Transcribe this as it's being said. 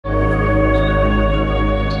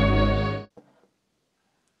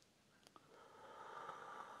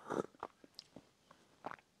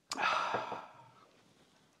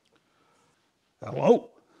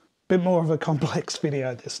bit more of a complex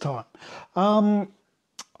video this time. I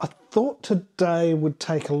thought today we'd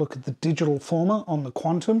take a look at the digital former on the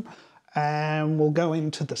Quantum, and we'll go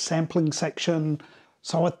into the sampling section.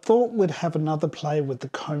 So I thought we'd have another play with the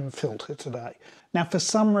comb filter today. Now, for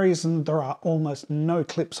some reason, there are almost no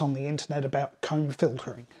clips on the internet about comb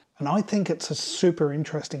filtering. And I think it's a super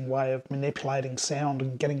interesting way of manipulating sound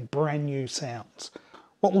and getting brand new sounds.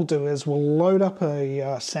 What we'll do is we'll load up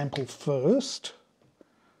a sample first.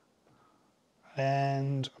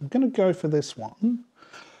 And I'm going to go for this one,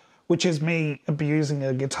 which is me abusing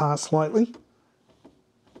a guitar slightly.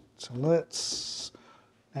 So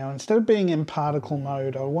now instead of being in particle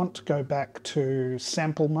mode, I want to go back to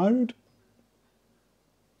sample mode.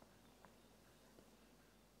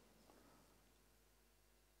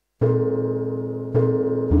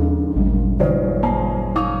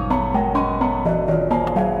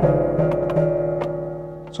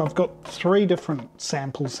 So I've got three different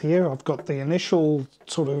samples here. I've got the initial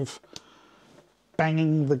sort of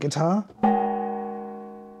banging the guitar.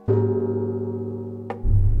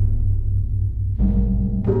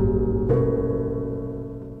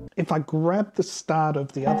 If I grab the start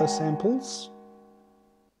of the other samples,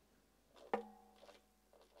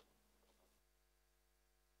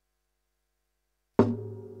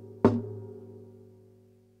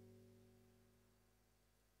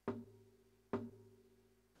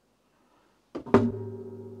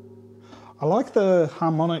 I like the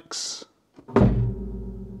harmonics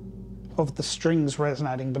of the strings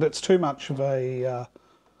resonating, but it's too much of a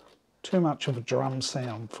drum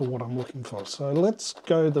sound for what I'm looking for. So let's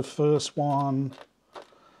go the first one.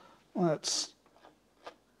 Let's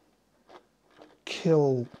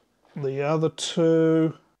kill the other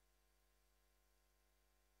two.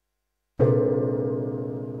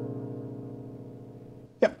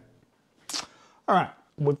 Yep. All right,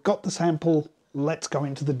 we've got the sample. Let's go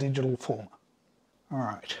into the digital former. All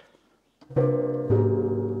right.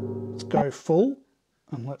 Let's go full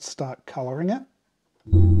and let's start coloring it.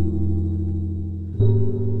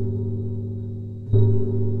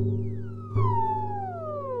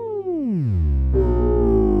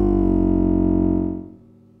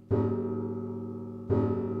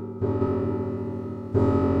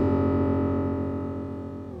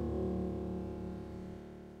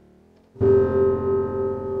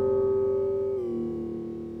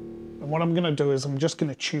 What I'm going to do is I'm just going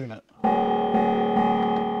to tune it.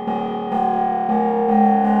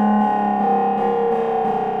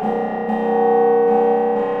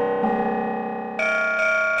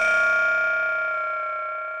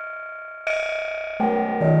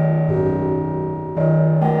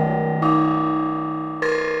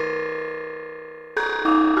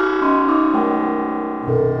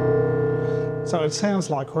 So it sounds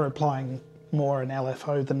like we're applying more an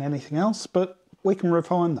LFO than anything else, but we can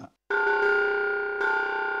refine that.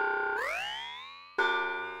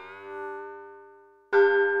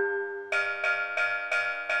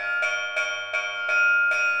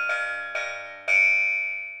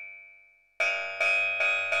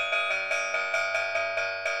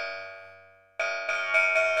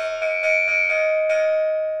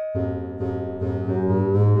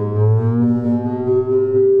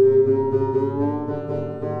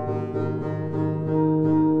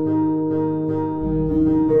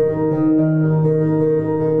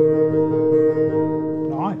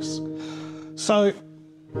 So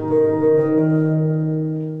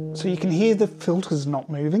you can hear the filter's not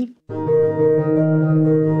moving.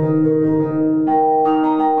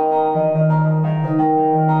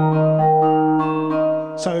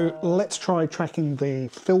 So let's try tracking the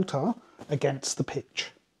filter against the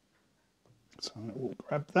pitch. So we'll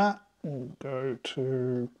grab that, we'll go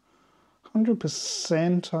to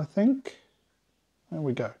 100%, I think. There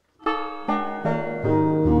we go.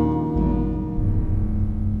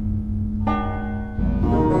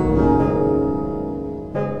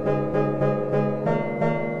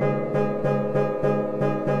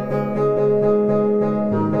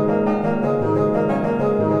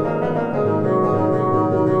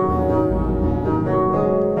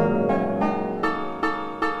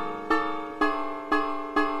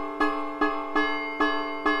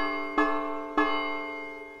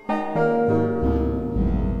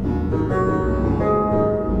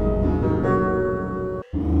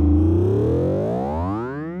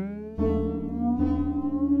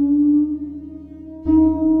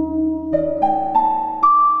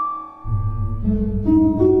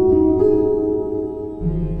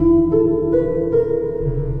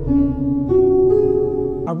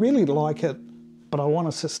 I really like it, but I want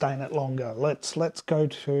to sustain it longer. Let's go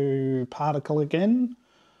to particle again.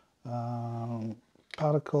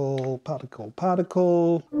 Particle, particle,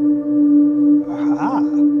 particle. Aha!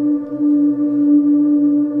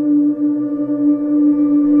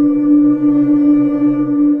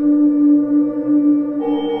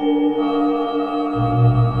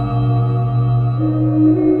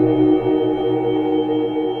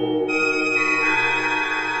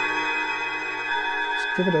 Let's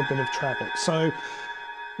give it a bit of travel. So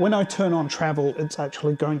when I turn on travel, it's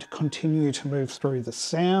actually going to continue to move through the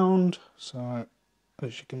sound. So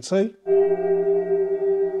as you can see,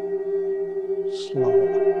 slower.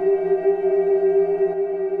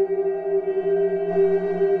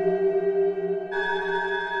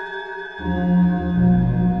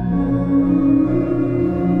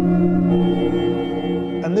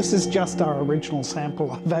 And this is just our original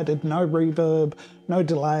sample. I've added no reverb, no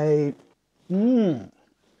delay.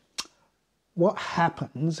 What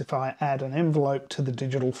happens if I add an envelope to the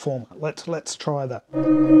digital format? Let's try that. So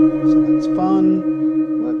that's fun.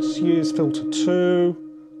 Let's use filter 2.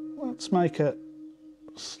 Let's make it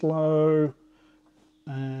slow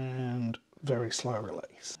and very slow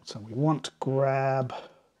release. So we want to grab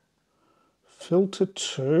filter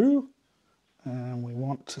 2 and we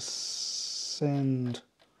want to send,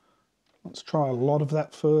 let's try a lot of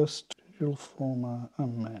that first. Digital format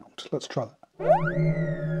amount. Let's try that.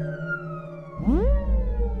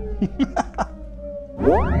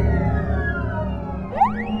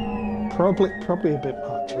 Probably a bit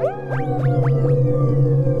much. Oh,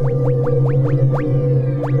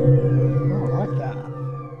 I like that.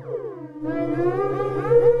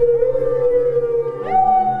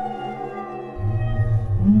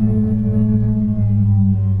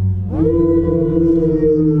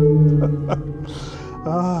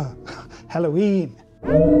 Ah, Halloween.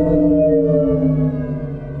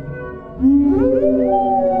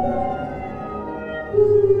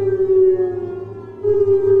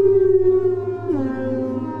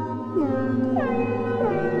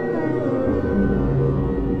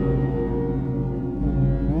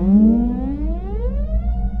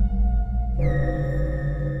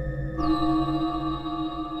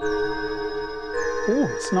 Oh,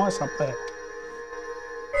 it's nice up there.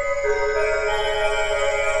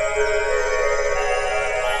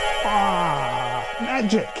 Ah,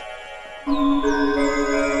 magic.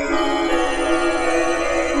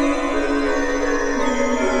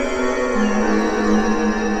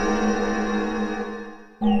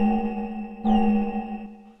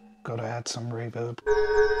 Gotta add some reverb.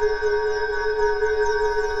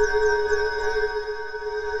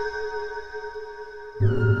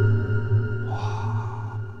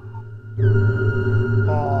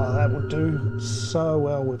 Oh, that would do so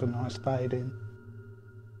well with a nice fade in.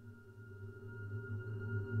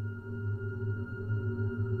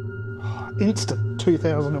 Oh, instant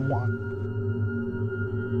 2001.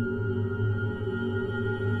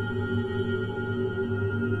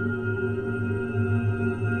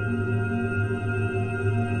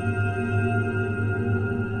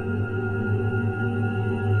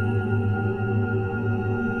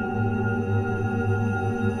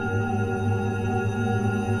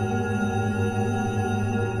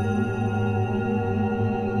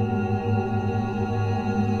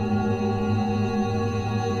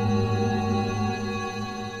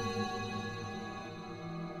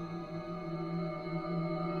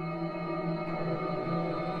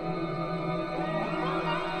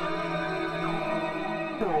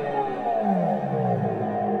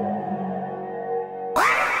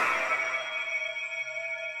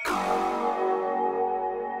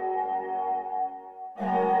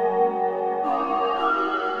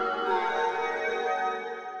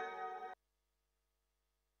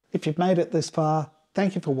 If you've made it this far,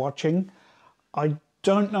 thank you for watching. I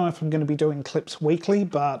don't know if I'm going to be doing clips weekly,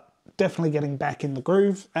 but definitely getting back in the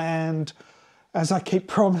groove. And as I keep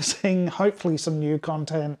promising, hopefully some new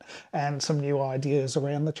content and some new ideas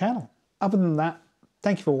around the channel. Other than that,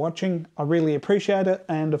 thank you for watching. I really appreciate it.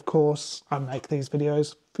 And of course, I make these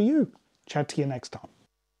videos for you. Chat to you next time.